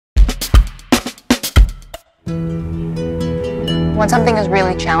When something is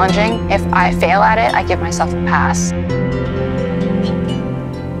really challenging, if I fail at it, I give myself a pass.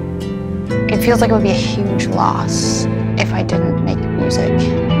 It feels like it would be a huge loss if I didn't make music.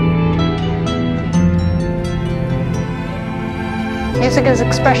 Music is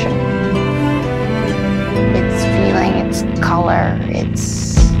expression. It's feeling, it's color,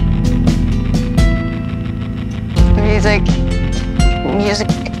 it's music. Music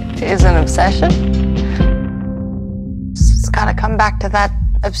is an obsession. It's gotta come back to that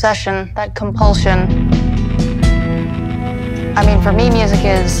obsession, that compulsion. I mean, for me, music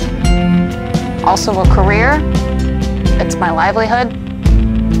is also a career. It's my livelihood.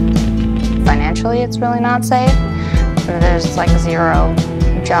 Financially, it's really not safe. There's like zero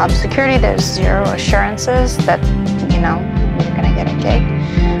job security. There's zero assurances that, you know, you're gonna get a gig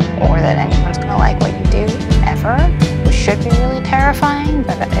or that anyone's gonna like what you do ever, which should be really terrifying,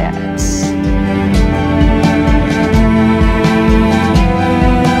 but it's...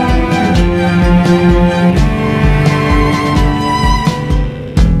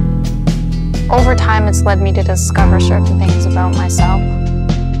 Over time, it's led me to discover certain things about myself.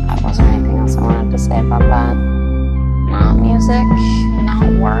 Was there anything else I wanted to say about that? Not music, not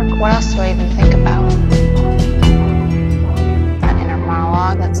work. What else do I even think about? An inner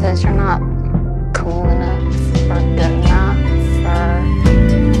monologue that says you're not cool enough, or good enough, or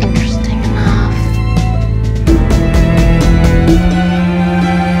interesting enough.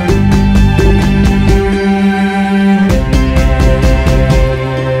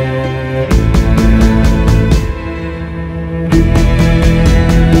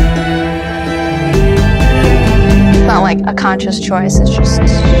 Not like a conscious choice, it's just...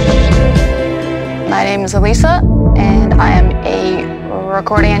 My name is Elisa, and I am a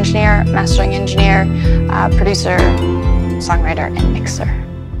recording engineer, mastering engineer, producer, songwriter, and mixer.